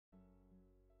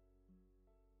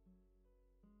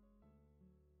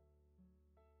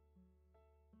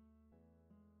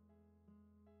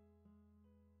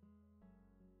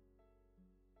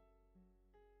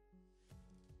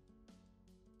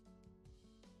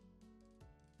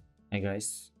Hey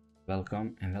guys,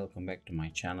 welcome back to my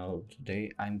channel. Today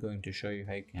I'm going to show you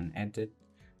how you can edit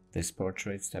this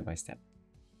portrait step by step.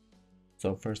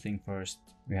 So first thing first,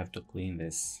 we have to clean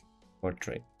this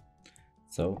portrait.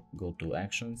 So go to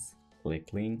actions, click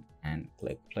clean and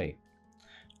click play.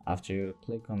 After you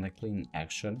click on the clean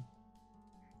action,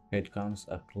 here comes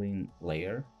a clean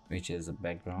layer, which is a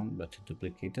background but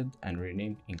duplicated and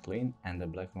renamed in clean, and the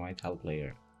black and white help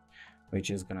layer, which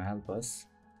is gonna help us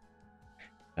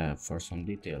for some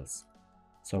details.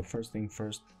 So first thing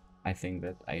first, I think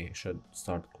that I should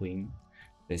start cleaning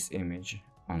this image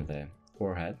on the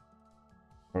forehead.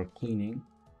 For cleaning,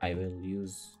 I will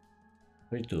use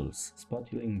three tools: spot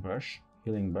healing brush,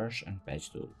 and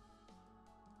patch tool.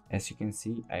 As you can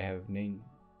see, I have named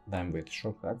them with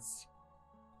shortcuts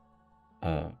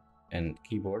and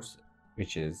keyboards,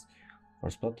 which is for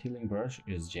spot healing brush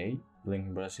is J,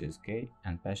 healing brush is K,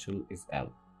 and patch tool is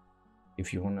L.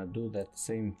 If you want to do that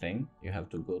same thing, you have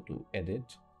to go to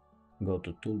edit, go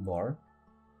to toolbar,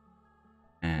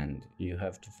 and you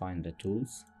have to find the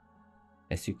tools.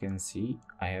 As you can see,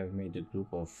 I have made a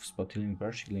group of spot healing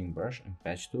brush, and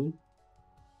patch tool,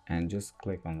 and just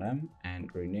click on them and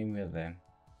rename with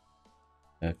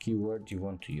the keyword you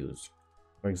want to use.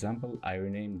 For example, I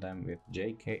renamed them with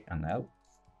J, K, and L,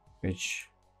 which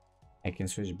I can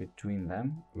switch between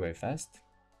them very fast.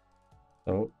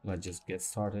 So let's just get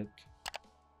started.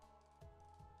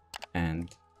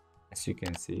 And as you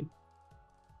can see,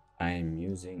 I am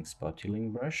using spot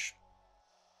healing brush,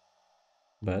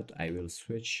 but I will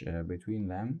switch between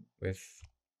them with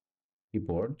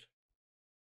keyboard.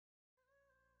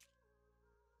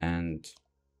 And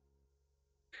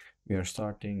we are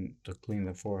starting to clean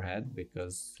the forehead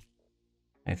because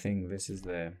I think this is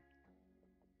the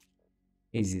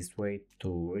easiest way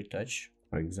to retouch.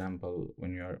 For example,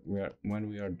 when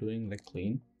we are doing the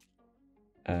clean,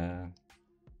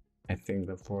 I think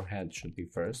the forehead should be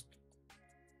first.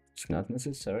 It's not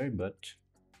necessary, but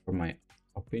for my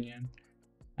opinion,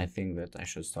 I think that I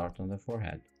should start on the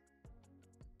forehead.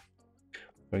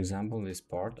 For example, this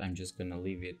part, I'm just gonna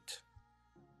leave it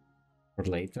for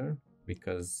later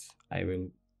because I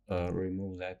will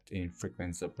remove that in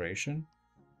frequency separation,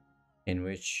 in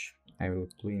which I will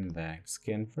clean the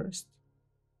skin first,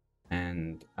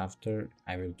 and after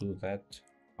I will do that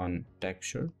on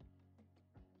texture,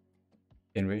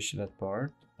 in which that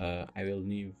part I will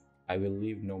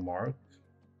leave no mark,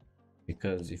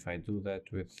 because if I do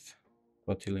that with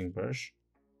spot healing brush,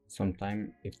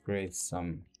 sometimes it creates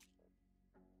some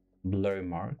blurry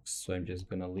marks, so I'm just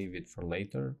gonna leave it for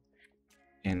later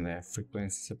in the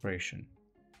frequency separation.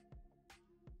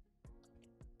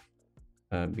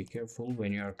 Be careful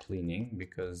when you are cleaning,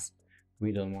 because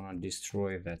we don't want to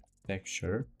destroy that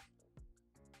texture,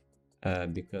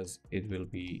 because it will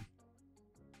be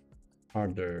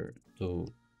harder to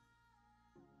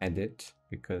edit,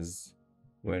 because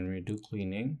when we do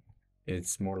cleaning,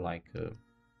 it's more like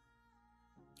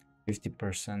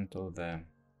 50% of the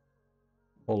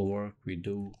whole work we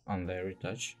do on the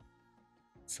retouch.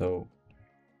 So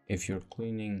if your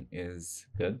cleaning is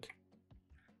good,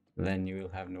 then you will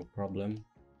have no problem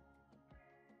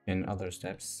in other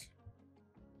steps,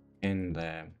 in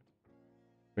the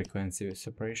frequency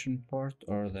separation part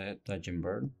or the touch and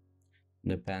burn.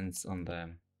 Depends on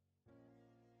the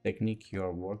technique you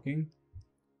are working.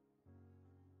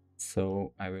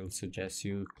 So I will suggest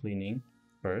you cleaning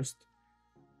first,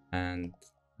 and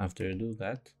after you do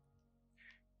that,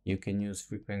 you can use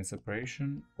frequency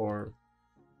separation or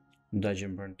dodge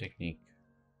and burn technique.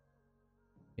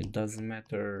 It doesn't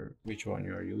matter which one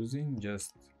you are using,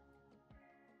 just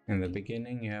in the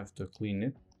beginning you have to clean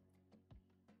it,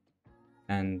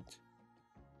 and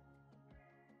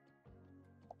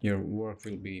your work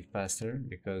will be faster,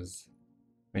 because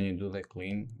when you do the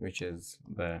clean, which is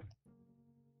the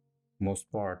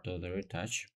most part of the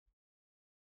retouch,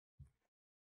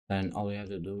 then all you have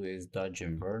to do is dodge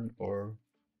and burn or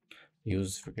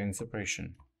use frequency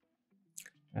separation.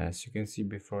 As you can see,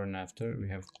 before and after, we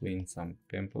have cleaned some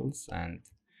pimples, and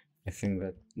I think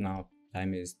that now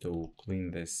time is to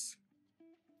clean this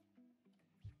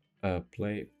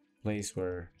place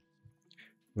where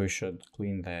we should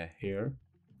clean the hair,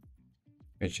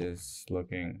 which is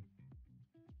looking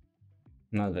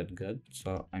not that good.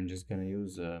 So I'm just gonna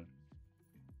use a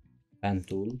pen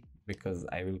tool, because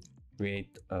I will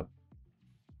create a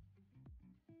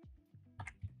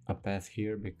path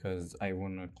here, because I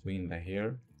want to clean the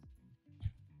hair,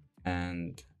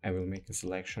 and I will make a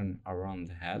selection around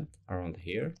the head, around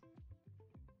here.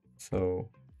 So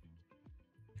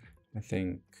I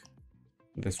think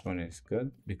this one is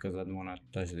good, because I don't want to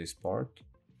touch this part.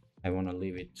 I want to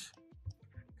leave it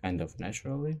kind of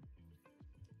naturally.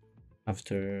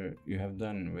 After you have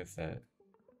done with the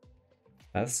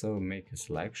lasso, make a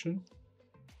selection,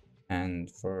 and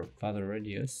for father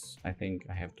radius I think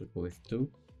I have to go with 2,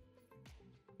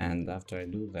 and after I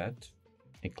do that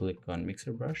I click on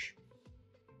mixer brush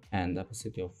and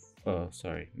opacity of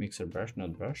mixer brush,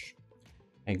 not brush.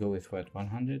 I go with wet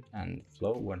 100 and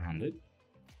flow 100,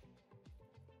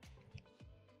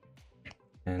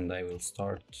 and I will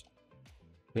start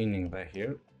cleaning the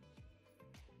hair.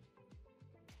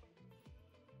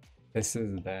 This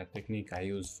is the technique I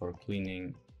use for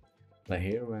cleaning the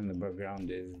hair when the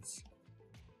background is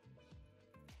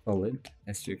solid,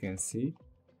 as you can see,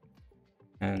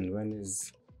 and when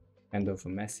is kind of a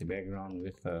messy background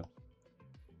with a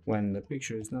when the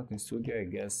picture is not in studio, I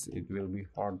guess it will be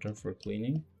harder for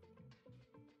cleaning.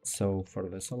 So for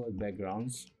the solid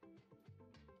backgrounds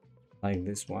like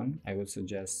this one, I would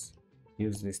suggest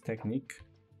use this technique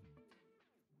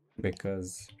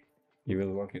because you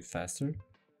will work it faster.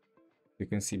 You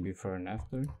can see before and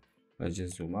after. Let's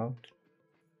just zoom out,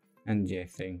 and yeah, I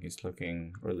think it's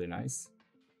looking really nice.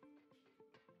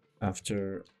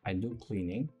 After I do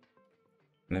cleaning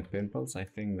the pimples, I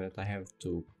think that I have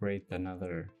to create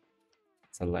another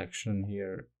selection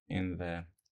here in the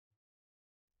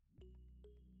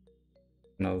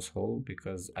nose hole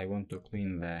because I want to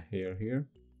clean the hair here.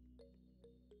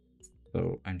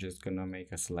 So I'm just gonna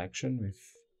make a selection with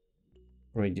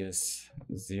radius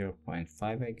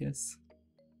 0.5, I guess,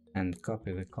 and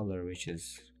copy the color, which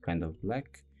is kind of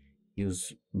black.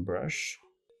 Use brush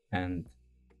and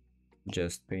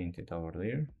just paint it over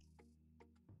there.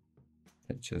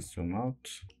 Let's just zoom out,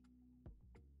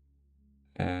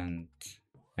 and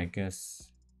I guess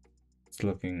it's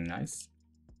looking nice.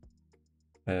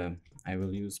 I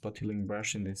will use spot healing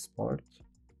brush in this part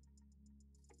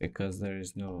because there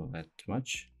is no that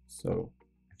much, so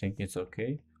I think it's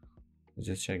okay. Let's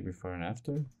just check before and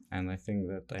after, and I think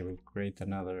that I will create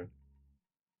another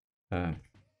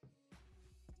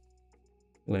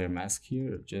layer mask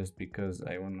here just because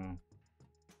I wanna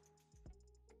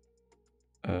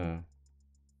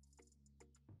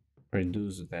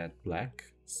reduce that black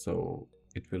so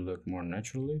it will look more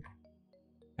naturally,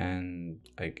 and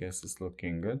I guess it's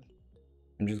looking good.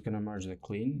 I'm just gonna merge the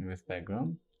clean with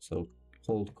background, so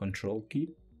hold Control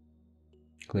key,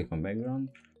 click on background,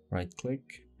 right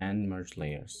click and merge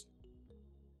layers.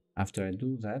 After I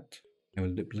do that, I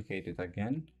will duplicate it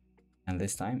again, and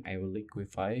this time I will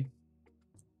liquify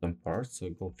some parts, so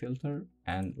go filter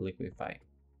and liquify.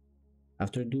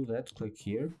 After do that, click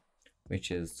here, which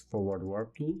is forward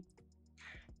warp tool,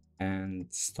 and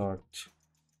start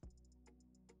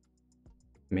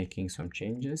making some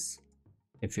changes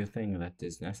if you think that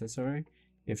is necessary.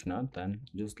 If not, then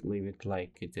just leave it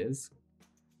like it is,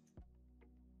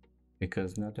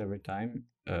 because not every time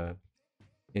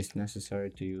it's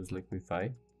necessary to use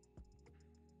liquify.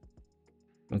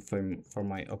 But for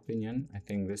my opinion, I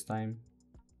think this time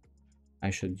I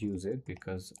should use it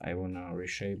because I wanna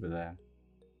reshape the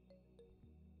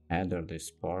head or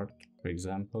this part, for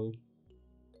example,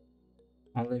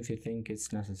 only if you think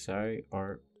it's necessary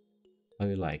or how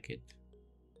you like it.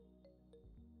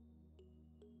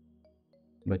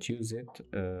 But use it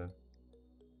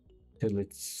till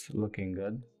it's looking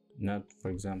good, not, for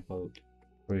example,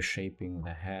 reshaping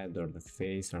the head or the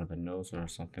face or the nose or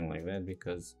something like that,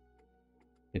 because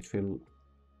it will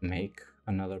make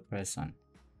another person.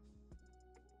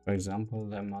 For example,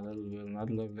 the model will not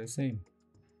look the same.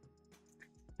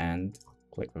 And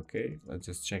click OK. Let's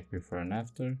just check before and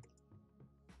after.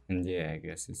 And yeah, I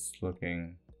guess it's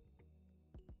looking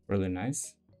really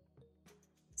nice.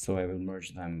 So I will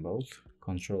merge them both.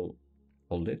 Control,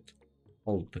 hold it,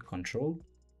 hold the control,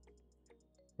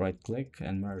 right click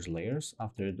and merge layers.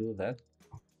 After you do that,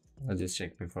 let's just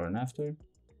check before and after.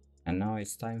 And now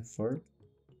it's time for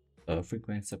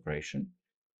frequency separation.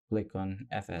 Click on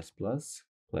FS plus,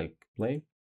 click play.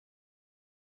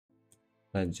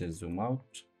 Let's just zoom out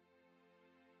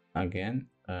again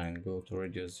and go to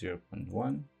radius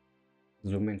 0.1.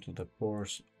 Zoom into the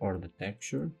pores or the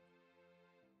texture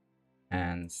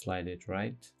and slide it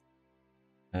right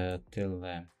till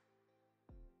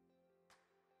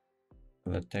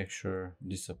the texture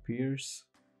disappears.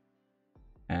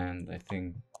 And I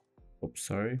think, oops,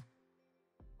 sorry,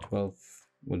 12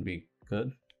 would be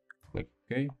good. Click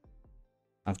OK.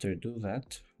 After you do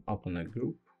that, open a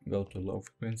group, go to low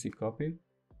frequency copy,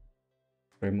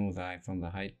 remove the eye from the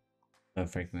high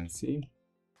frequency,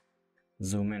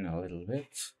 zoom in a little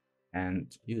bit,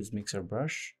 and use mixer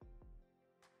brush.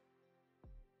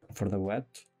 For the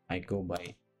wet, I go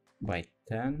by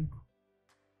 10,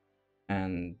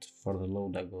 and for the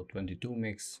load I go 22,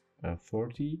 mix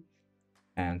 40,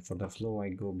 And for the flow I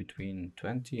go between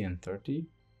 20 and 30.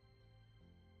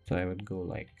 So I would go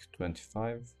like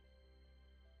 25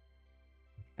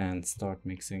 and start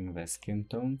mixing the skin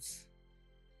tones.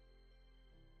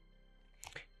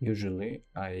 Usually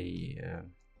I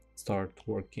start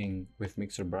working with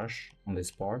mixer brush on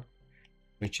this part,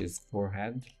 which is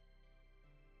forehead.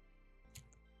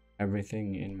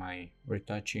 Everything in my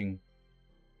retouching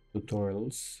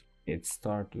tutorials, it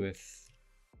starts with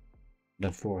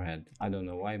the forehead. I don't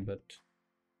know why, but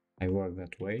I work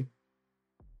that way.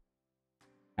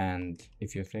 And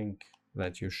if you think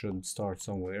that you should start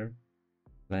somewhere,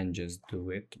 then just do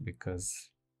it, because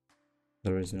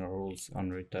there is no rules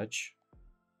on retouch.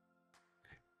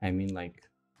 I mean, like,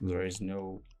 there is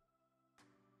no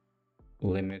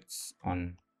limits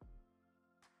on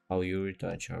how you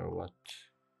retouch or what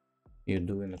you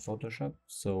do in the Photoshop,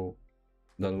 so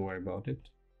don't worry about it.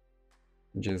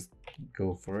 Just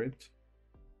go for it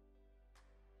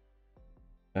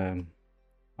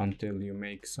until you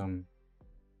make some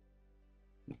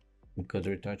good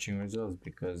retouching results,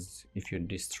 because if you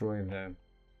destroy the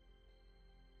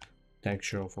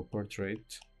texture of a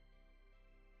portrait,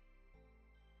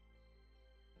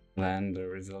 then the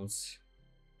results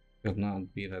will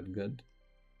not be that good.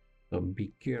 So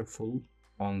be careful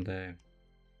on the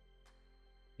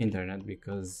internet,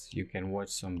 because you can watch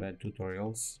some bad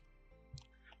tutorials.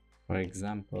 For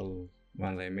example,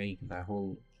 when they make the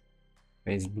whole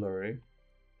face blurry,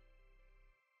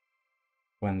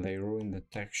 when they ruin the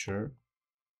texture,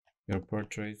 your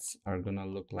portraits are gonna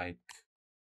look like,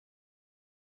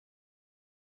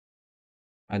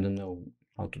 I don't know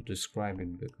how to describe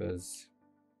it, because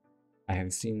I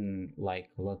have seen like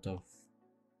a lot of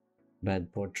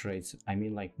bad portraits. I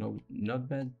mean, like, no, not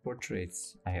bad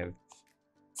portraits. I have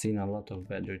seen a lot of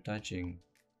bad retouching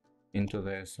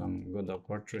into some good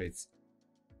portraits.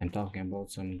 I'm talking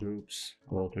about some groups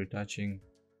about retouching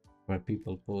where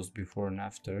people post before and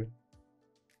after.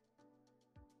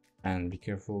 And be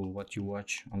careful what you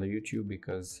watch on the YouTube,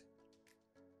 because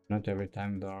not every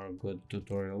time there are good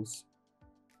tutorials.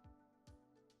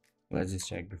 Let's just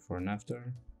check before and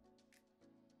after.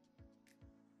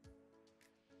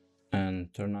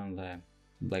 And turn on the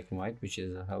black and white, which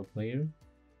is a help layer.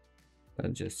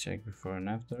 Let's just check before and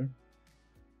after.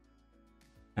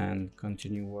 And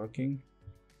continue working.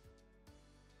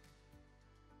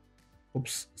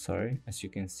 Oops, sorry. As you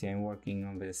can see, I'm working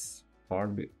on this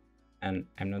part and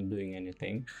I'm not doing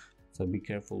anything. So be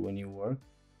careful when you work,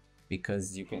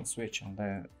 because you can switch on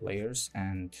the layers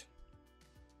and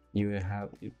you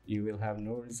will have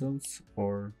no results,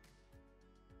 or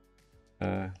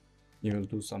you will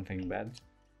do something bad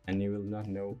and you will not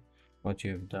know what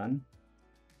you have done.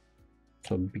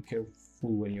 So be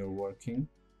careful when you're working,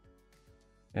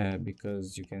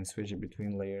 because you can switch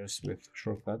between layers with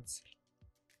shortcuts,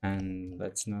 and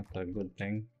that's not a good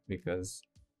thing, because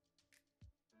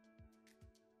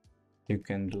you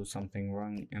can do something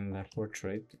wrong in the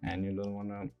portrait and you don't want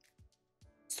to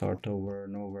start over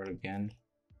and over again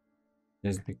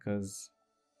just because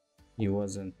you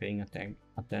wasn't paying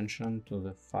attention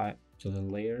to the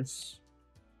layers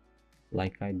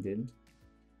like I did.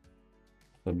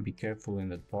 So be careful in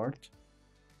that part.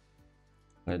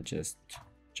 Let's just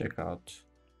check out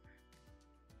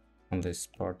on this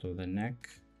part of the neck,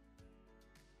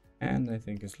 and I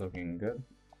think it's looking good.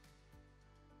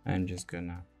 I'm just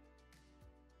gonna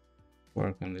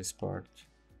work on this part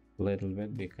a little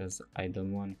bit, because I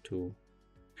don't want to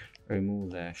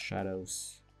remove the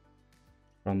shadows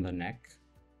from the neck,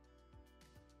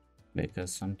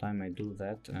 because sometimes I do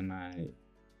that and I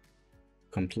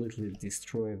completely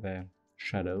destroy the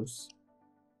shadows.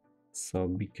 So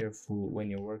be careful when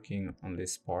you're working on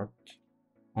this part,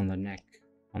 on the neck,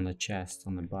 on the chest,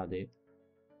 on the body,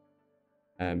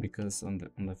 because on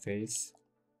the face,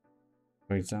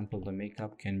 for example, the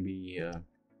makeup can be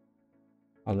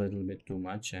a little bit too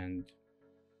much, and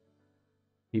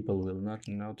people will not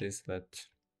notice that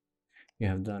you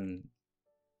have done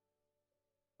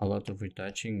a lot of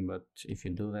retouching. But if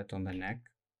you do that on the neck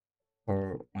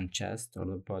or on chest or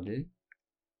the body,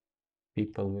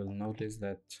 people will notice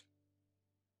that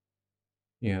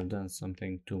you have done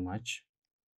something too much.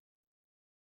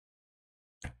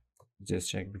 Just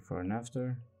check before and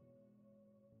after,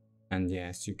 and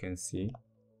yes, you can see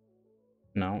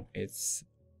now it's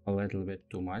a little bit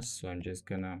too much, so I'm just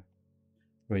gonna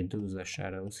reduce the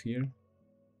shadows here.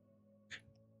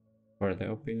 For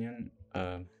the opinion,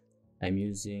 I'm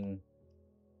using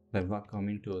the Vacuum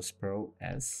Intuos Pro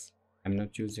S. I'm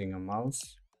not using a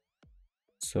mouse,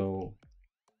 so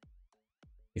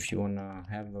if you wanna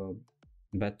have a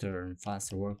better and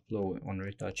faster workflow on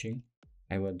retouching,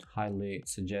 I would highly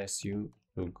suggest you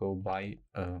to go buy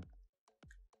a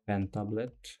pen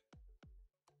tablet.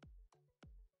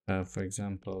 For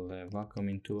example, the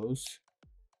vacuuming tools,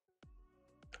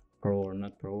 pro or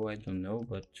not pro, I don't know,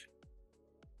 but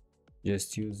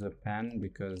just use a pen,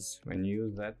 because when you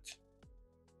use that,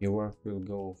 your work will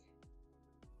go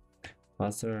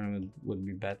faster and it would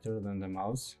be better than the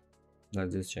mouse.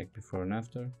 Let's just check before and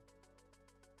after.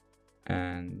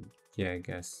 And yeah, I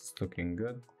guess it's looking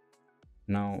good.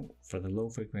 Now for the low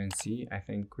frequency, I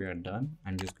think we are done.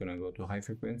 I'm just gonna go to high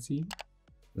frequency,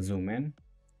 zoom in,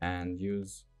 and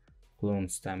use clone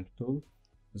stamp tool,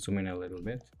 zoom in a little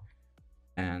bit,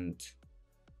 and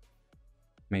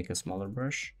make a smaller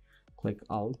brush. Click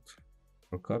Alt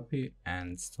or copy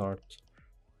and start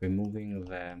removing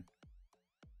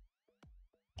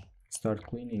start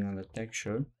cleaning on the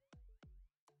texture.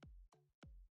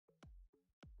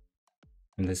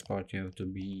 In this part you have to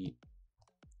be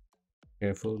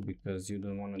careful because you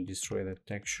don't want to destroy the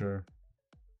texture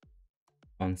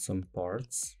on some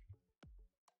parts.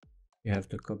 You have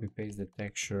to copy paste the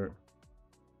texture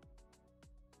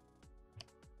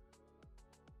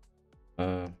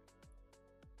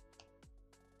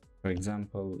for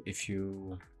example, if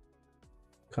you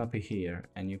copy here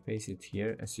and you paste it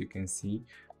here, as you can see,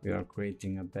 we are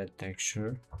creating a bad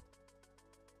texture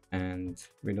and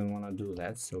we don't want to do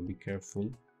that, so be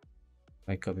careful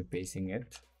by copy pasting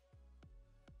it.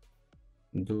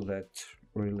 Do that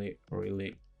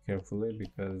really carefully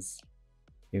because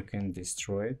you can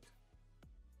destroy it,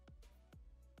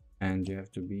 and you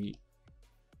have to be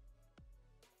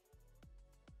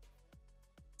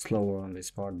slower on this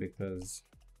part, because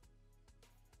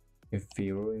if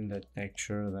you ruin the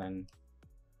texture then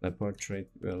the portrait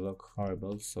will look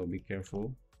horrible, so be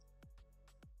careful.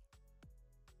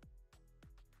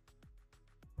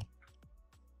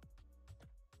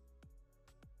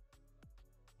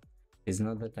 It's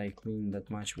not that I clean that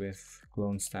much with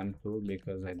clone stamp tool,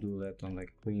 because I do that on the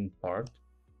clean part,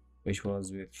 which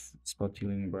was with spot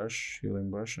healing brush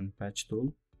and patch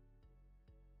tool.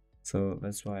 So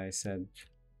that's why I said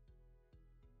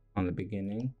on the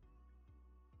beginning,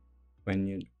 when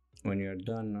you're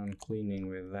done on cleaning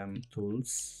with them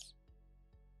tools,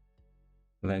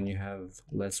 then you have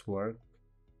less work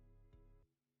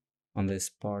on this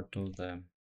part of the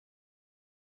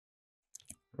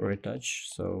retouch,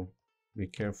 so be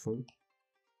careful.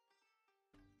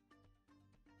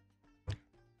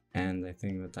 And I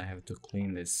think that I have to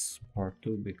clean this part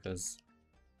too, because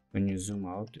when you zoom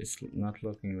out it's not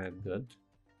looking that good,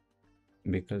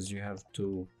 because you have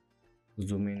to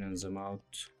zoom in and zoom out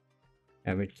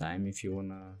every time if you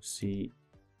wanna see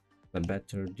the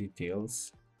better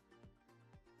details.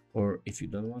 Or if you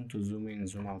don't want to zoom in and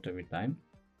zoom out every time,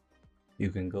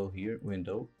 you can go here,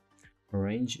 window,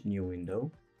 arrange, new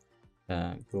window,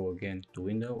 go again to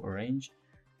window, arrange,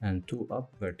 and 2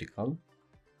 up vertical.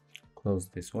 Close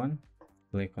this one,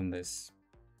 click on this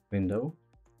window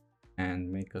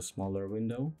and make a smaller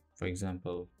window. For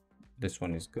example, this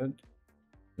one is good.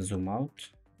 Zoom out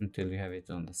until you have it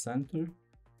on the center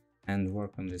and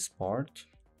work on this part.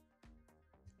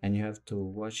 And you have to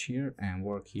watch here and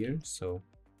work here, so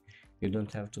you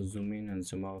don't have to zoom in and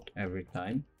zoom out every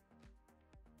time.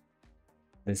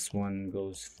 This one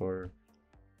goes for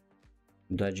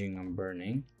dodging and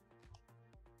burning,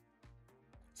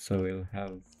 so we'll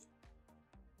have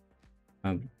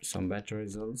some better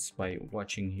results by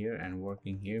watching here and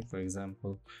working here. For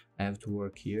example, I have to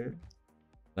work here,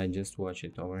 I just watch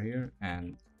it over here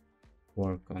and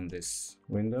work on this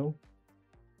window.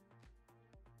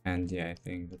 And yeah, I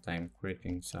think that I'm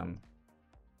creating some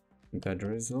good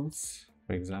results.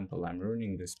 For example, I'm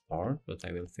ruining this part, but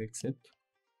I will fix it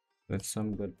with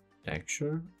some good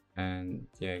texture. And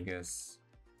yeah, I guess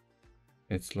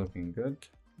it's looking good.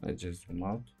 Let's just zoom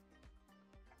out.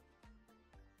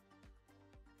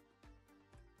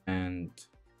 And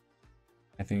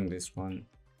I think this one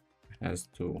has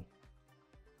to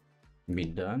be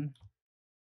done,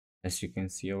 as you can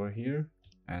see over here,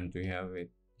 and we have it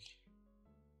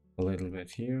a little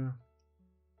bit here.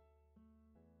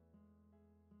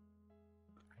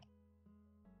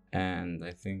 And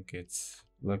I think it's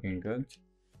looking good.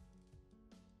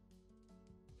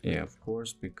 Yeah, of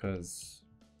course, because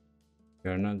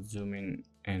you're not zooming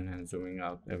in and zooming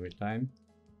out every time.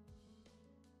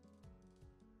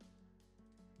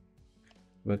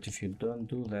 But if you don't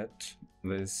do that,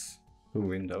 these 2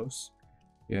 windows,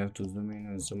 you have to zoom in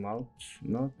and zoom out,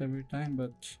 not every time,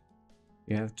 but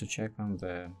you have to check on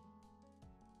the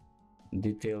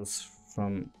details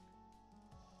from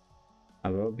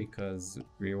above, because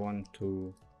we want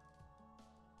to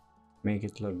make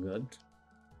it look good.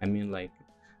 I mean, like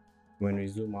when we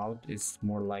zoom out, it's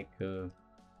more like a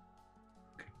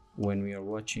when we are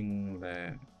watching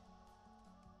the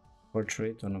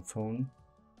portrait on a phone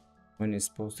when it's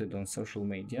posted on social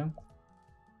media.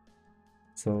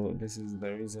 So this is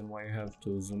the reason why you have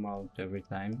to zoom out every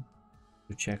time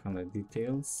to check on the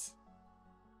details.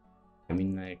 I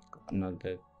mean, like, not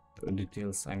that the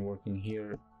details I'm working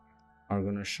here are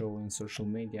gonna show in social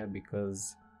media,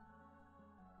 because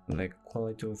the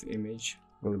quality of image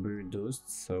will be reduced,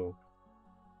 so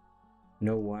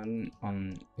no one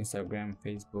on Instagram,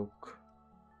 Facebook,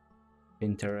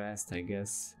 Pinterest, I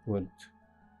guess, would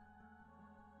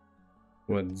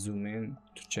zoom in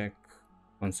to check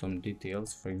on some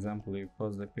details. For example, you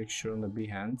post the picture on the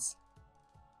Behance.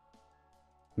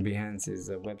 Behance is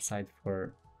a website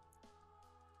for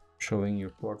showing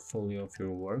your portfolio of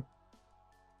your work,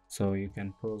 so you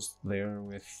can post there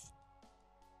with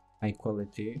high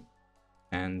quality,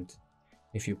 and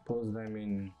if you post them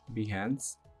in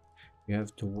Behance, you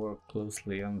have to work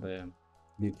closely on the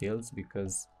details,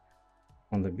 because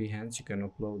on the Behance you can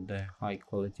upload the high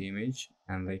quality image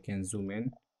and they can zoom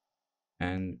in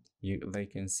and they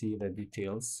can see the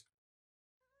details.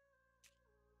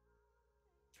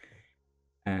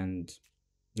 And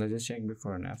let's just check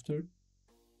before and after.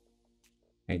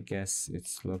 I guess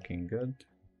it's looking good.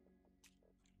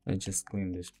 Let's just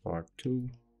clean this part too,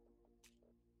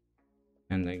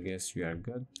 and I guess we are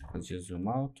good. Let's just zoom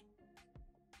out.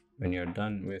 When you're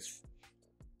done with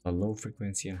a low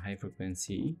frequency and high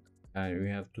frequency, we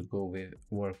have to go with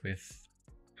work with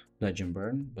dodge and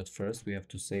burn, but first we have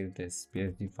to save this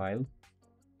PSD file,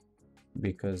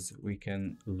 because we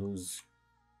can lose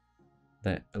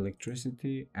the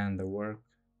electricity and the work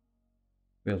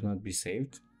will not be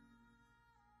saved.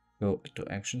 Go to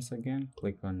actions again,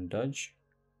 click on dodge,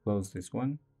 close this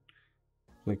one,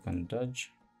 click on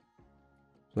dodge,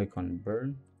 click on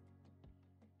burn,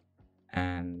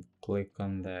 and click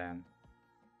on the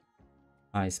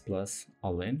ice plus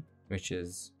all in, which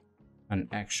is an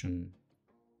action.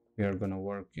 We are gonna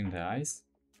work in the eyes,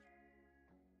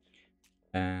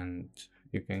 and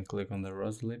you can click on the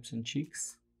rose lips and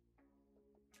cheeks.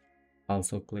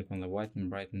 Also click on the white and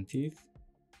brighten teeth,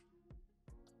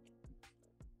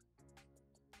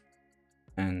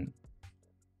 and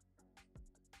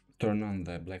turn on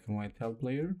the black and white help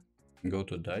layer. Go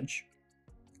to dodge,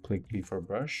 click B for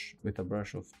brush with a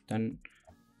brush of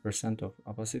 10% of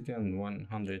opacity and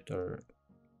 100 or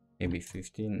maybe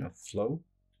 15 of flow,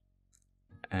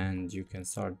 and you can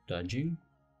start dodging.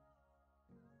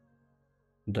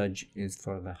 Dodge is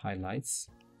for the highlights.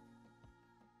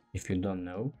 If you don't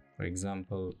know, for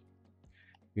example,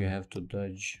 you have to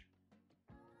dodge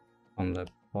on the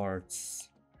parts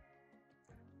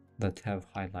that have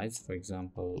highlights, for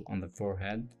example on the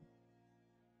forehead,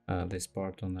 this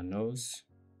part on the nose,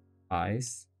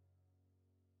 eyes,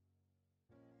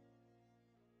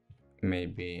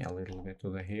 maybe a little bit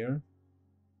of the hair.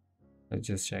 Let's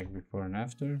just check before and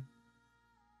after,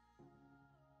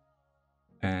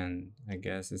 and I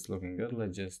guess it's looking good.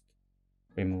 Let's just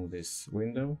remove this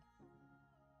window,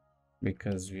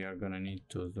 because we are gonna need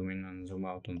to zoom in and zoom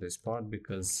out on this part,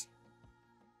 because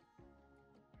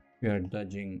we are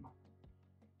dodging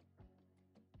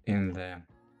in the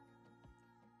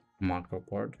macro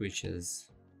part, which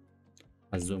is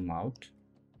a zoom out,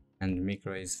 and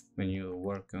micro is when you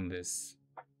work on this,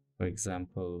 for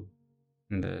example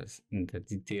in the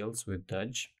details with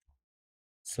dodge.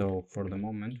 So for the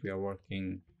moment we are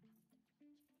working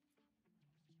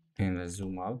in the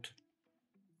zoom out.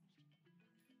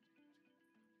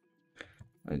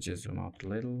 Let's just zoom out a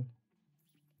little,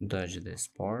 dodge this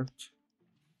part.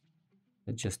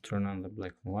 Let's just turn on the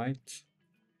black and white,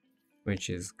 which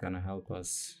is gonna help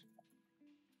us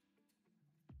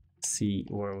see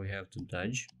where we have to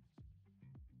dodge.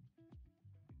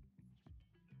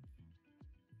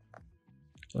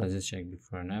 Let's just check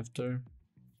before and after,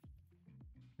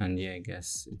 and yeah, I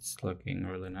guess it's looking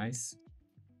really nice.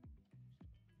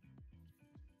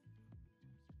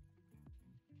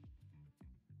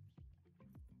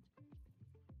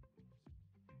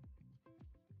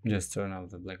 Just turn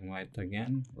off the black and white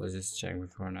again. Let's just check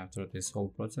before and after this whole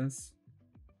process,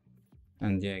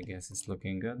 and yeah, I guess it's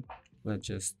looking good. Let's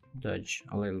just dodge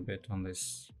a little bit on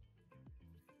this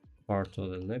part of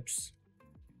the lips,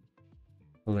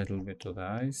 a little bit of the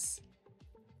eyes,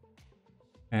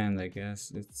 and I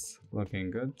guess it's looking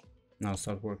good. Now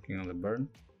start working on the burn.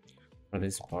 For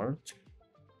this part,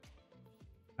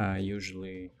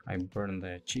 usually I burn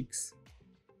the cheeks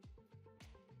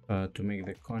to make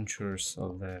the contours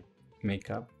of the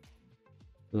makeup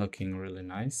looking really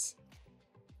nice.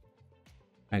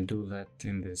 I do that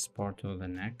in this part of the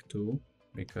neck too,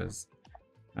 because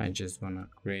I just want to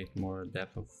create more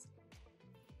depth of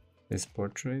this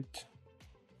portrait,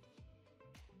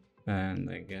 and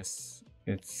I guess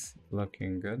it's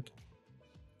looking good.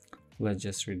 Let's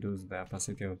just reduce the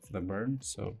opacity of the burn.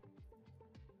 So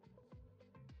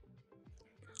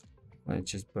let's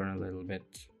just burn a little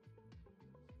bit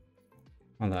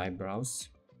on the eyebrows.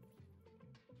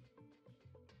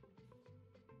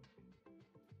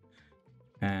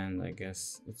 And I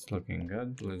guess it's looking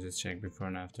good. Let's just check before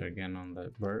and after again on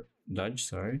the dodge,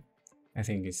 sorry. I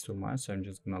think it's too much, so I'm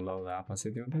just gonna lower the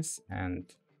opacity of this, and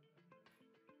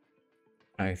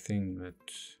I think that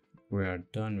we are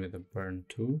done with the burn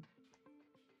too.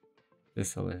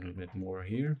 Just a little bit more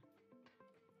here.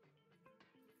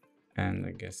 And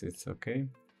I guess it's okay.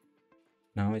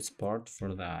 Now it's part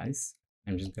for the eyes.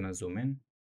 I'm just gonna zoom in,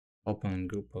 open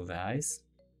group of the eyes.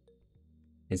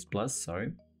 It's plus,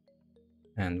 sorry.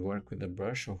 And work with a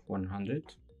brush of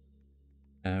 100.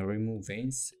 Remove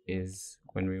veins is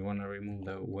when we want to remove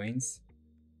the veins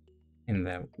in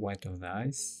the white of the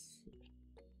eyes.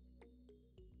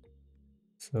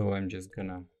 So I'm just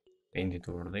gonna paint it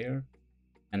over there,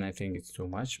 and I think it's too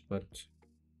much, but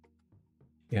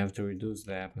you have to reduce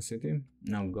the opacity.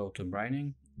 Now go to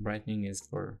brightening. Brightening is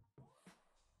for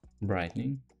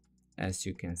brightening, as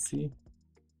you can see.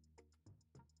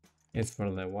 It's for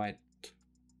the white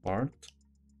part.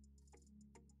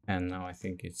 And now I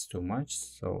think it's too much,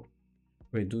 so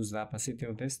reduce the opacity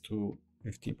of this to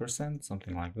 50%,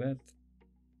 something like that.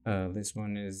 This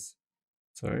one is,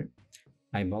 sorry,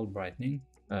 eyeball brightening.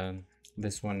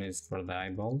 This one is for the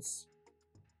eyeballs.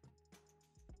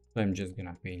 So I'm just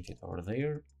gonna paint it over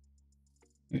there.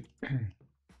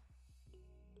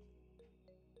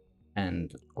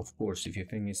 And of course, if you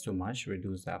think it's too much,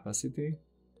 reduce the opacity.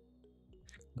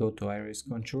 Go to iris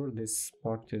contour. This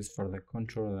part is for the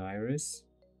contour of the iris,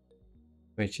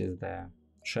 which is the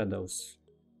shadows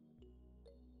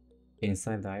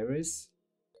inside the iris.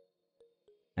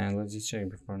 And let's just check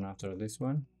before and after this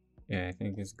one. Yeah, I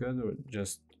think it's good.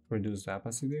 Just reduce the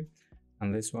opacity.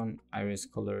 And this one, iris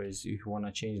color, is if you want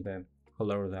to change the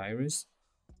color of the iris.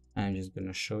 I'm just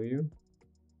gonna show you,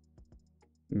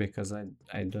 because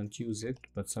I don't use it,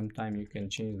 but sometimes you can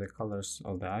change the colors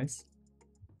of the eyes.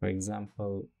 For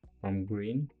example, from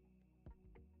green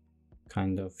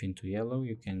kind of into yellow,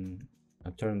 you can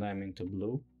turn them into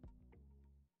blue.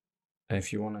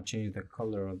 If you want to change the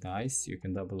color of the eyes, you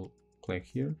can double click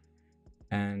here,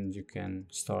 and you can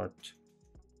start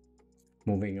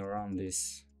moving around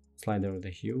this slider of the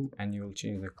hue, and you will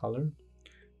change the color.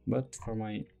 But for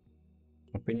my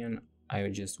opinion, I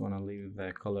just want to leave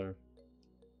the color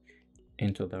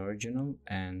into the original,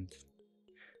 and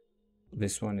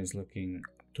this one is looking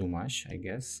too much, I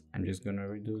guess. I'm just gonna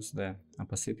reduce the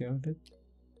opacity of it,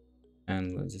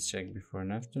 and let's just check before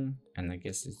and after, and I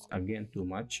guess it's again too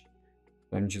much.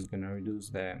 So I'm just gonna reduce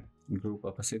the group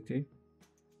opacity,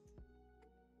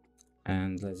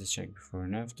 and let's just check before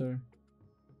and after,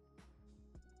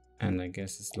 and I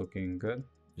guess it's looking good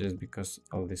just because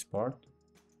of this part.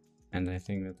 And I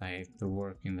think that I have to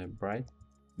work in the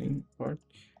brightening part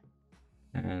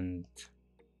and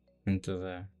into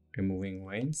the removing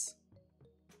veins,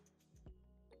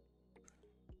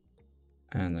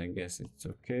 and I guess it's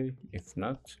okay. If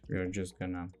not, we are just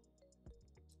gonna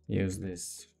use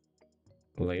this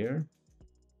layer,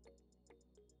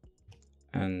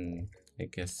 and I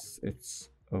guess it's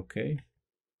okay.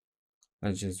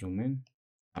 Let's just zoom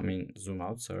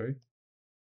out, sorry.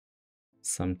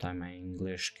 Sometimes my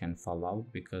English can fall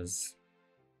out because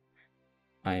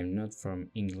I'm not from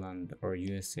England or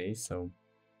USA, so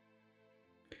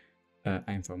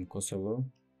I'm from Kosovo,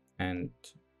 and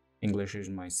English is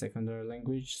my secondary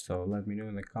language. So let me know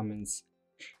in the comments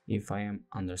if I am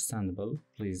understandable.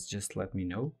 Please just let me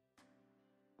know.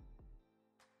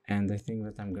 And I think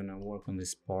that I'm gonna work on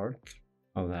this part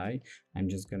of the eye. I'm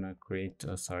just gonna create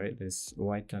this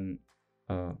whiten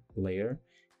layer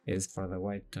is for the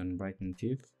white and brighten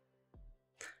teeth.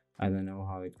 I don't know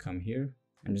how it come here.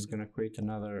 I'm just gonna create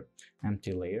another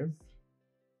empty layer,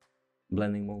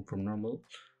 blending mode from normal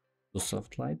to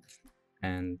soft light,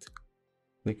 and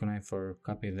click on it for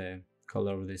copy the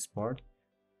color of this part,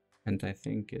 and I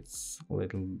think it's a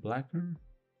little blacker,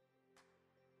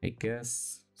 I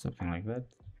guess, something like that.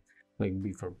 Click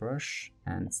B for brush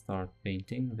and start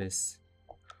painting this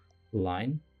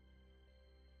line.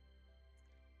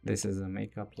 This is a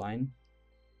makeup line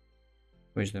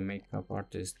which the makeup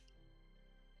artist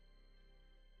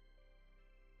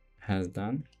has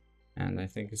done, and I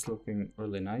think it's looking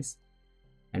really nice.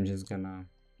 I'm just gonna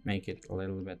make it a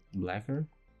little bit blacker.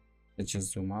 Let's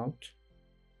just zoom out,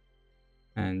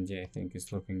 and yeah, I think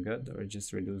it's looking good. Or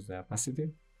just reduce the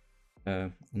opacity.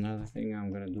 Another thing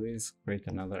I'm gonna do is create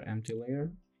another empty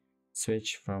layer,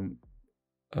 switch from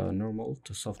normal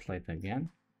to soft light again,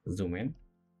 zoom in,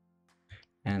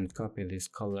 and copy this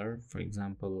color, for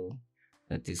example,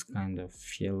 that is kind of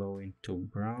yellow into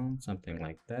brown, something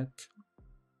like that,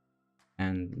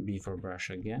 and B for brush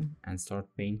again, and start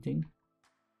painting.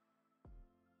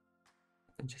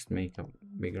 Just make a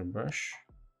bigger brush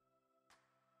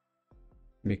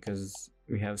because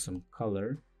we have some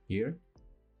color here,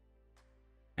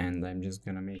 and I'm just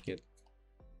gonna make it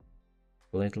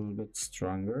a little bit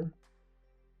stronger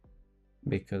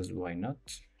because why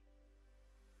not.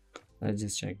 Let's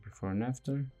just check before and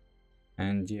after,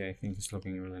 and yeah, I think it's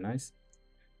looking really nice.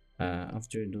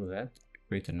 After you do that,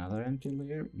 create another empty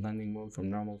layer, blending mode from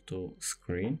normal to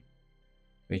screen,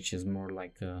 which is more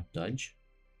like a dodge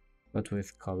but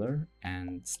with color,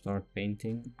 and start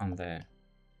painting on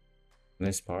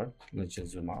this part. Let's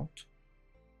just zoom out,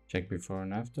 check before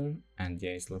and after, and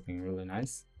yeah, it's looking really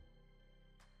nice.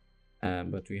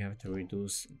 But we have to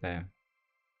reduce the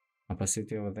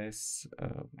opacity of this.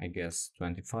 I guess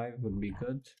 25 would be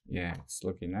good. Yeah, it's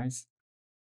looking nice.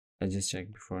 Let's just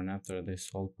check before and after this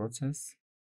whole process.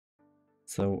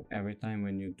 So every time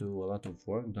when you do a lot of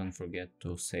work, don't forget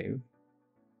to save.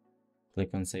 Click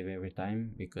on save every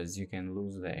time because you can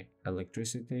lose the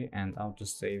electricity, and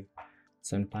autosave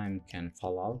sometimes can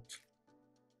fall out.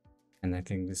 And I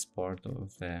think this part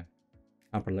of the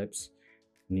upper lips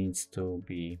needs to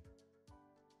be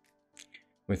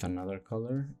with another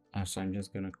color. So I'm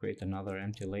just gonna create another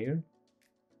empty layer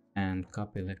and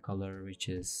copy the color which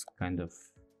is kind of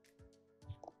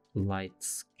light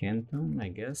skin tone, I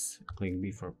guess. Click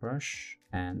B for brush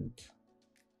and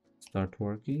start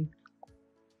working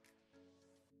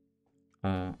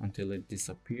until it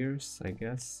disappears, I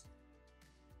guess.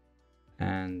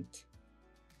 And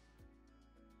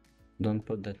don't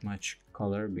put that much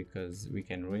color because we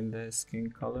can ruin the skin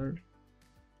color,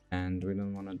 and we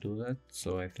don't want to do that.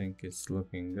 So I think it's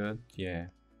looking good. Yeah,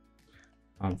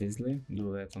 obviously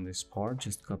do that on this part.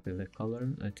 Just copy the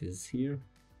color that is here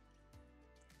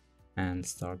and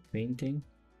start painting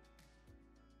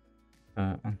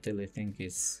until I think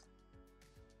it's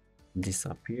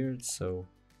disappeared. So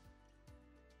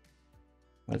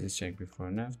let's check before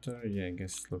and after. Yeah, I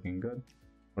guess it's looking good.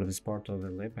 For this part of the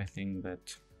lip, I think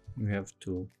that we have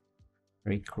to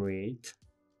recreate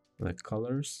the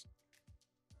colors,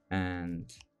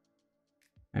 and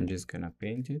I'm just gonna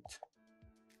paint it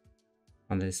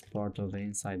on this part of the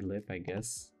inside lip. I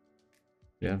guess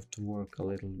you have to work a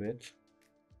little bit.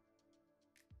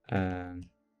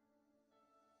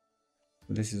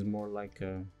 This is more like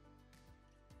a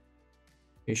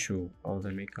issue of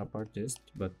the makeup artist,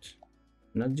 but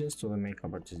not just of the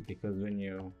makeup artist, because when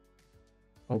you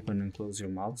open and close your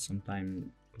mouth, sometimes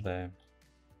the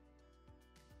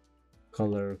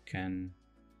color can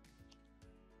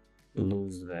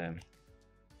lose the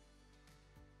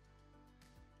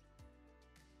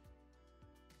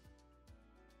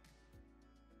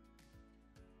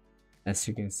as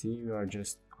you can see, we are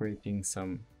just creating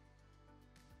some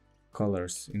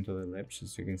colors into the lips,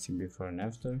 as you can see before and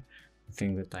after. I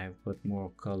think that I have put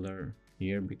more color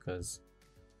here because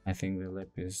I think the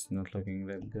lip is not looking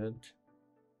that good.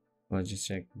 Let's just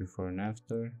check before and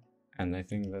after, and I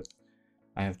think that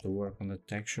I have to work on the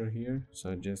texture here.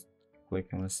 So just click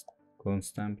on the clone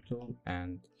stamp tool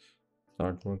and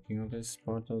start working on this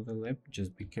part of the lip.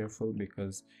 Just be careful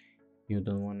because you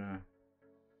don't want to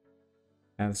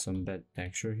have some bad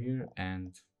texture here,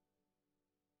 and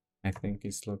I think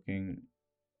it's looking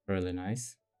really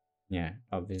nice. Yeah,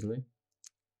 obviously.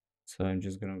 So I'm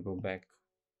just gonna go back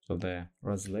to the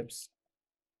rose lips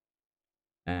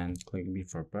and click B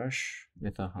for brush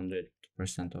with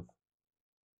 100% of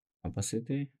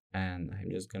opacity, and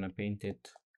I'm just gonna paint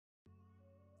it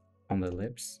on the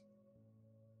lips.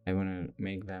 I wanna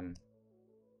make them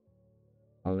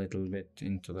a little bit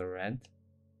into the red.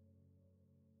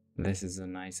 This is a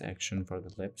nice action for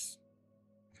the lips.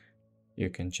 You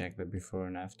can check the before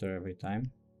and after every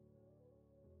time.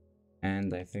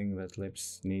 And I think that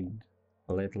lips need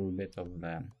a little bit of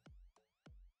the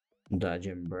dodge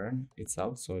and burn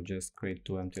itself, so just create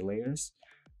two empty layers.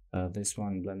 This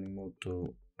one blending mode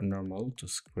to normal to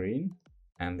screen,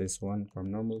 and this one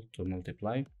from normal to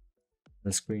multiply.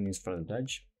 The screen is for the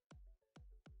dodge.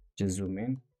 Just zoom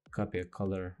in, copy a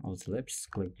color of the lips,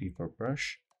 click B for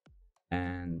brush,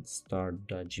 and start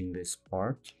dodging this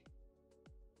part.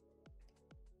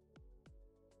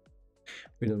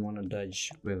 We don't want to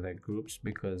dodge with the groups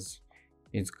because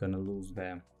it's gonna lose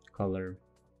the color.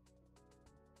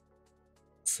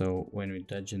 So when we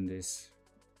dodge in this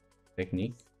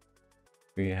technique,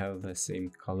 we have the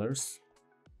same colors.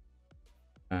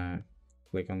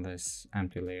 Click on this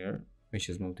empty layer which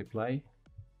is multiply,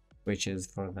 which is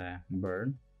for the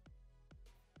burn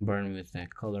with the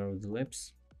color of the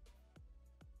lips.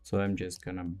 So I'm just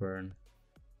gonna burn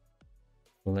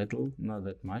a little, not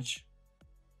that much,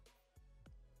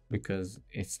 because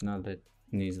it's not that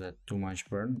needs that too much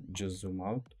burn. Just zoom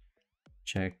out,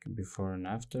 check before and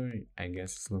after. I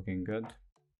guess it's looking good.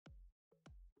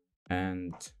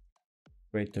 And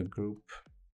create a group,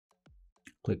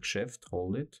 click shift,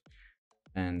 hold it,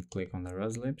 and click on the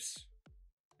rose lips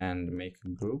and make a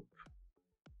group,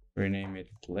 rename it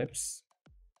lips.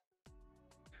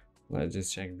 Let's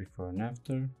just check before and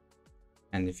after.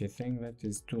 And if you think that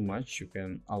is too much, you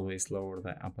can always lower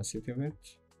the opacity of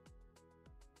it.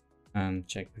 And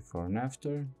check before and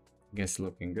after. Guess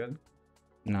looking good.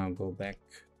 Now go back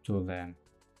to the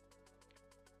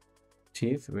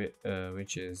teeth,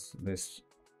 which is this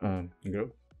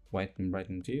group, white and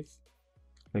brighten teeth.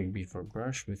 Click B for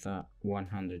brush with a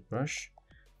 100 brush.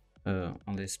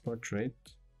 On this portrait,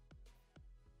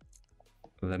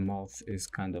 the mouth is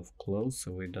kind of closed,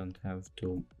 so we don't have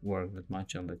to work that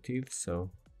much on the teeth. So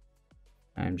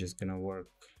I'm just gonna work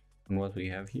on what we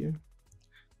have here.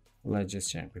 Let's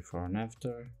just check before and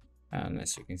after, and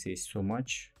as you can see, it's too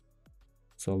much,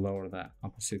 so lower the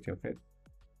opacity of it,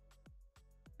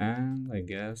 and I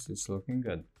guess it's looking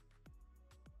good.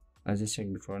 Let's just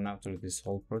check before and after this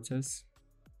whole process.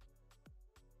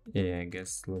 Yeah, I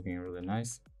guess it's looking really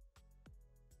nice.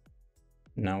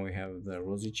 Now we have the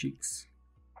rosy cheeks.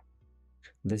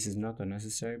 This is not a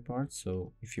necessary part,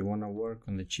 so if you want to work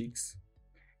on the cheeks,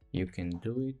 you can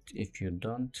do it. If you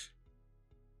don't,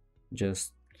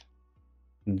 just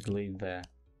delete the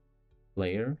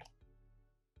layer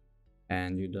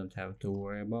and you don't have to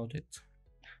worry about it.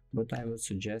 But I would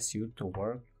suggest you to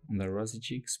work on the rosy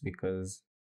cheeks, because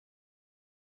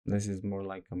this is more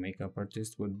like a makeup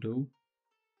artist would do.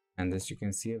 And as you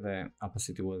can see, the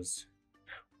opacity was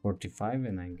 45,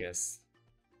 and I guess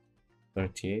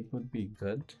 38 would be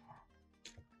good.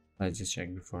 Let's just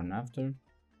check before and after.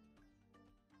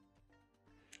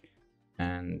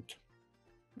 And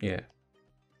yeah,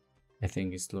 I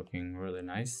think it's looking really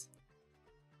nice.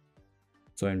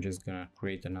 So I'm just gonna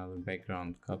create another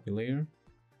background copy layer.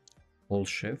 Hold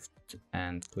shift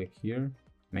and click here,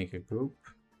 make a group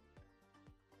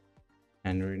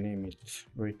and rename it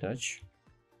Retouch.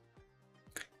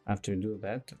 After you do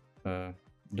that,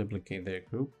 duplicate the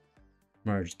group,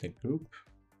 merge the group,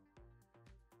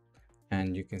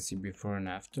 and you can see before and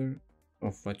after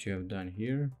of what you have done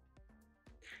here.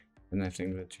 And I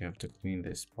think that you have to clean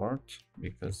this part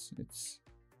because it's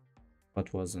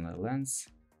what was on the lens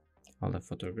of the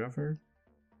photographer.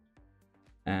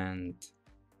 And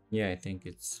yeah, I think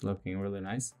it's looking really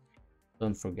nice.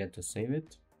 Don't forget to save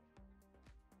it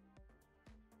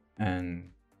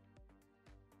and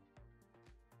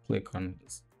click on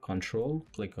Control,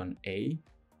 click on A,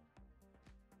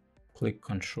 click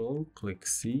Control, click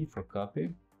C for copy,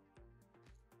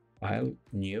 File,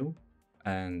 New,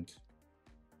 and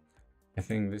I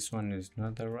think this one is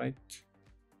not the right.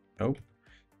 Nope.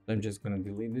 I'm just gonna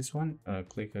delete this one.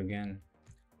 Click again,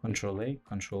 Control A,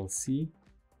 Control C,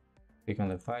 click on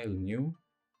the file, New,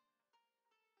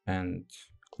 and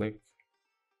click.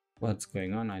 What's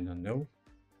going on? I don't know.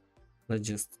 Let's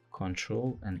just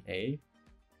Control and A.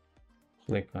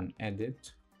 Click on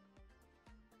Edit.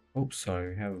 Oops,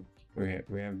 sorry.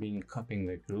 We have been copying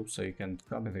the group, so you can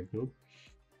copy the group.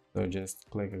 So just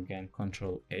click again,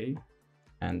 Control A,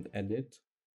 and Edit,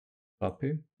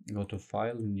 Copy. Go to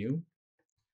File, New,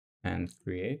 and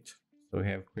Create. So we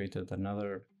have created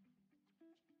another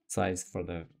size for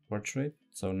the portrait.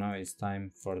 So now it's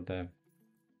time for the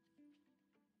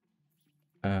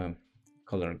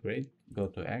color grade. Go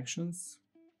to Actions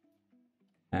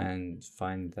and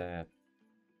find the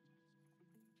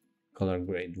color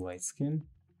grade white skin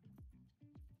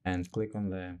and click on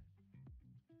the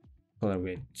color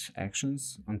grade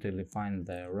actions until you find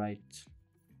the right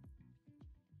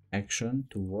action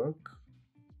to work.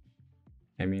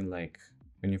 I mean, like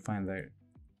when you find the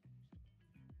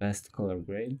best color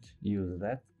grade, use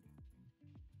that.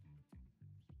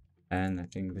 And I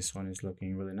think this one is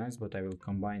looking really nice, but I will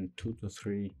combine 2 to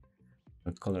 3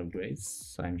 color grades.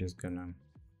 So I'm just gonna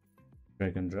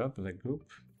drag and drop the group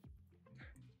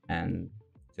and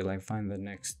till I find the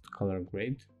next color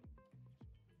grade.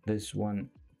 This one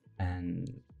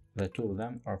and the two of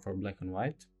them are for black and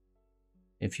white.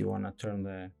 If you want to turn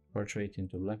the portrait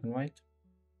into black and white,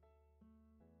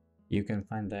 you can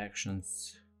find the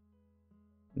actions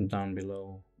down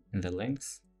below in the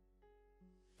links.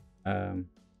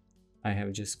 I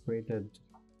have just created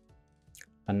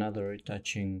another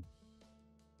retouching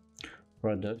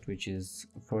product, which is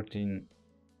 14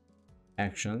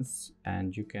 actions,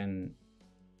 and you can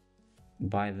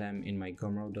buy them in my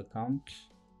Gumroad account.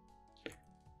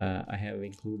 I have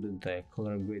included the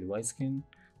color grade white skin,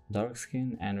 dark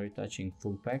skin, and retouching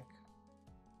full pack.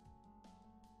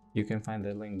 You can find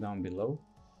the link down below,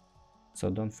 so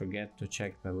don't forget to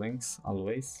check the links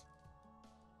always,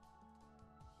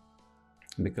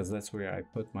 because that's where I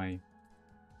put my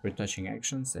retouching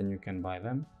actions and you can buy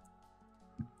them.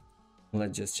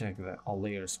 Let's just check all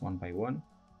layers one by one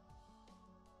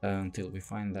until we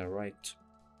find the right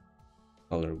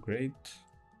color grade,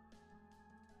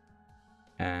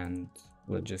 and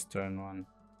let's just turn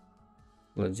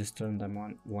them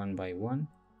on one by one.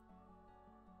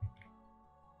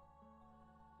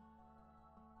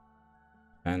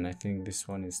 And I think this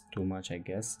one is too much, I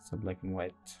guess. It's a black and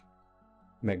white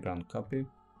background copy.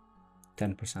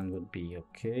 10% would be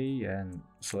okay, and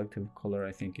selective color,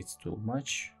 I think it's too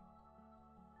much.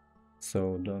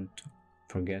 So don't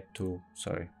forget to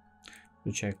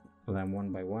check them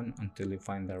one by one until you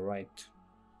find the right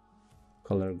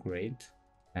color grade.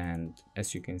 And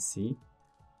as you can see,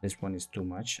 this one is too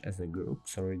much as a group,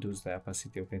 so reduce the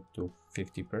opacity of it to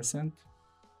 50%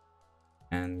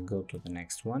 and go to the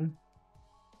next one.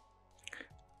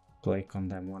 Click on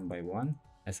them one by one,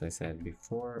 as I said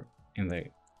before in the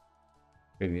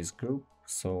previous group.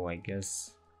 So I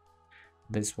guess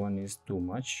this one is too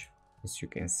much, as you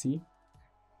can see,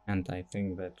 and I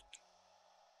think that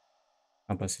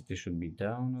opacity should be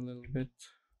down a little bit,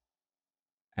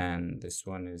 and this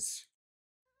one is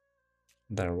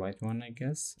the right one, I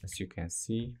guess. As you can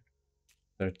see,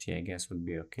 30 I guess would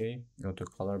be okay. Go to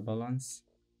color balance,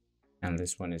 and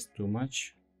this one is too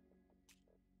much.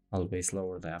 Always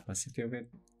lower the opacity of it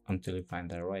until you find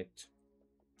the right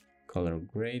color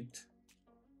grade.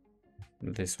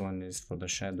 This one is for the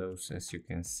shadows, as you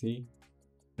can see,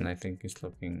 and I think it's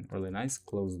looking really nice.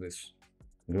 Close this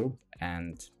group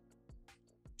and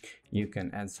you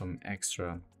can add some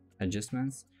extra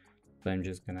adjustments. So I'm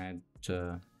just gonna add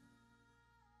 2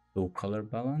 color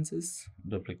balances.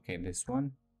 Duplicate this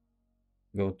one,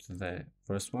 go to the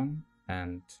first one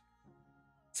and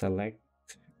select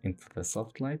into the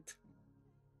soft light.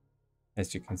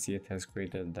 As you can see, it has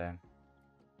created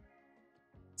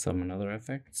some another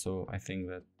effect, so I think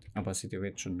that opacity of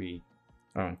it should be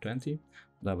around 20.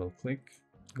 Double click,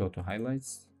 go to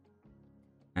highlights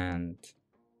and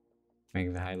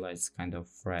make the highlights kind of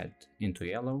red into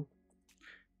yellow,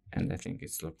 and I think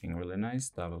it's looking really nice.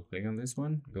 Double click on this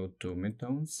one, go to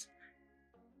midtones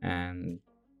and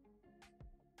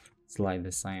slide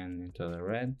the cyan into the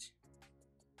red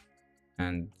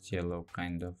and yellow,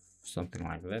 kind of something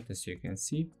like that, as you can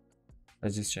see.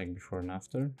 Let's just check before and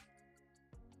after,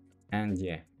 and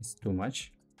yeah, it's too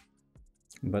much,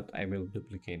 but I will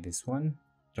duplicate this one,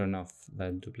 turn off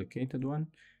that duplicated one,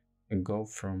 and go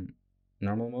from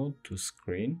normal mode to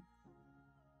screen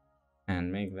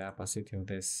and make the opacity of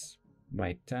this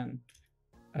by 10.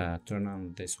 Turn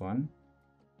on this one,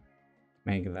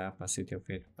 make the opacity of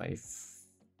it by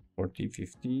 40,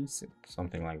 50,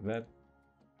 something like that.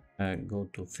 Go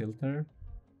to filter,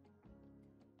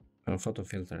 photo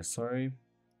filter, sorry,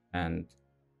 and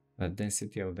the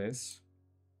density of this,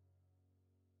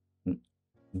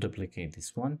 duplicate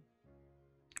this one,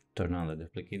 turn on the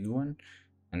duplicated one,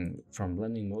 and from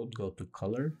blending mode go to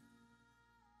color.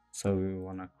 So we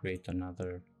want to create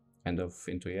another kind of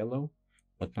into yellow,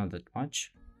 but not that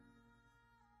much,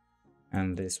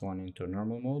 and this one into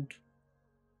normal mode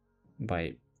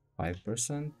by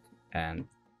 5%, and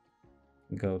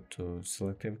go to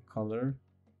selective color,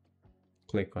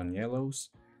 click on yellows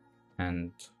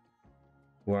and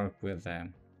work with the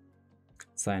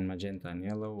cyan, magenta and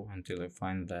yellow until you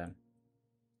find the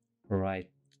right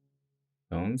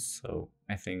tones. So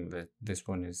I think that this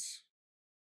one is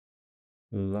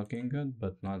looking good,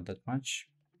 but not that much.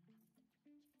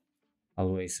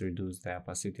 Always reduce the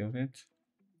opacity of it.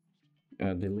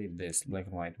 Delete this black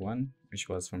and white one, which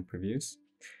was from previous.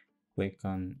 Click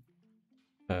on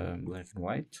black and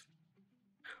white.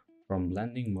 From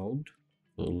blending mode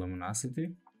to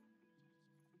luminosity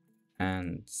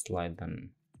and slide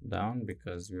them down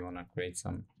because we want to create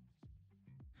some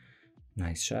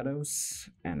nice shadows,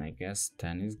 and I guess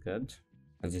 10 is good.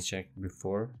 Let's just check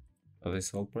before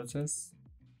this whole process,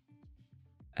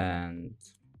 and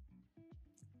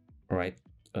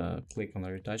click on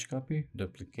the retouch copy,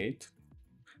 duplicate,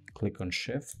 click on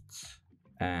shift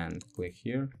and click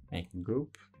here, make a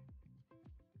group,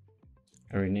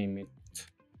 rename it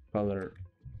color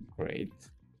grade.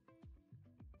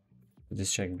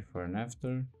 Just check before and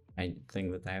after. I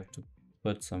think that I have to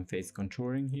put some face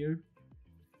contouring here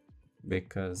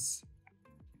because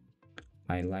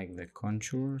I like the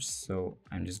contours, so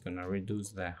I'm just gonna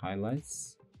reduce the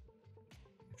highlights.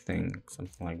 I think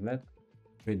something like that.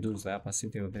 Reduce the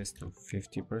opacity of this to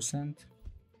 50%.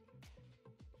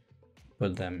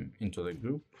 Put them into the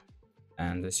group,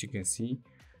 and as you can see,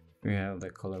 we have the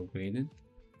color graded.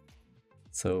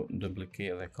 So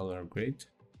duplicate the color grade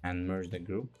and merge the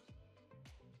group,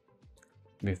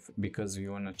 because we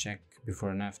want to check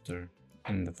before and after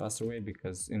in the faster way,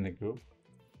 because in the group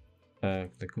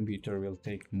the computer will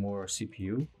take more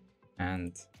CPU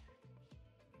and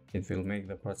it will make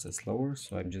the process slower.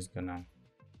 So I'm just gonna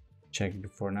check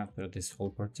before and after this whole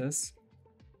process.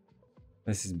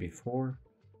 This is before,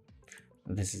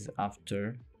 this is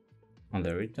after on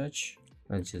the retouch.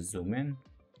 Let's just zoom in,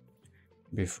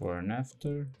 before and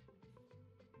after.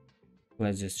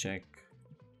 Let's just check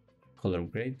color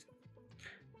grade,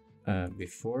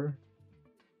 before,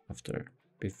 after,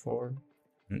 before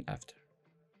and after.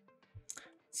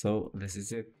 So this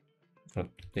is it for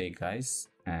today, guys.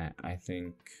 I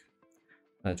think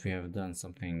that we have done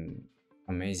something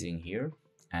amazing here,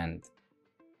 and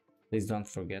please don't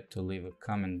forget to leave a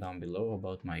comment down below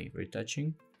about my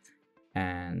retouching,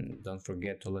 and don't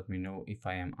forget to let me know if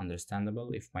I am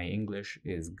understandable, if my English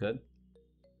is good.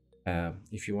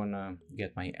 If you wanna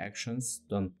get my actions,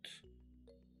 don't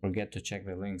forget to check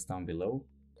the links down below.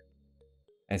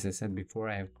 As I said before,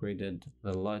 I have created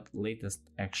the latest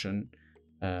action,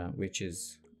 which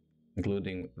is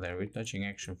including the retouching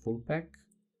action full pack,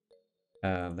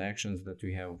 the actions that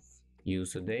we have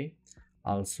used today.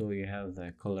 Also, you have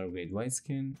the color grade white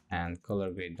skin and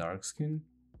color grade dark skin,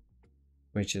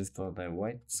 which is for the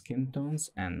white skin tones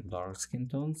and dark skin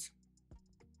tones.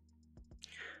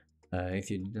 If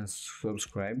you didn't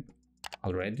subscribe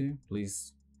already,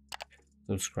 please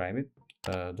subscribe it.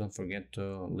 Don't forget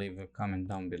to leave a comment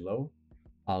down below.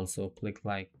 Also, click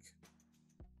like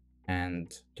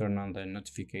and turn on the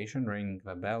notification, ring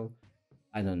the bell.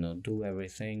 I don't know, do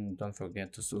everything. Don't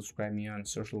forget to subscribe me on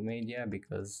social media,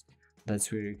 because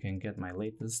that's where you can get my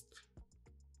latest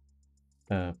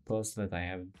posts that I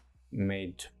have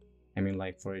made. I mean,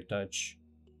 like for retouch,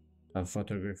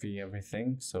 photography,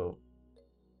 everything. So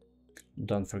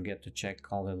don't forget to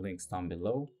check all the links down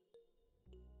below,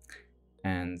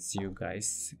 and see you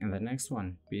guys in the next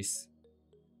one. Peace.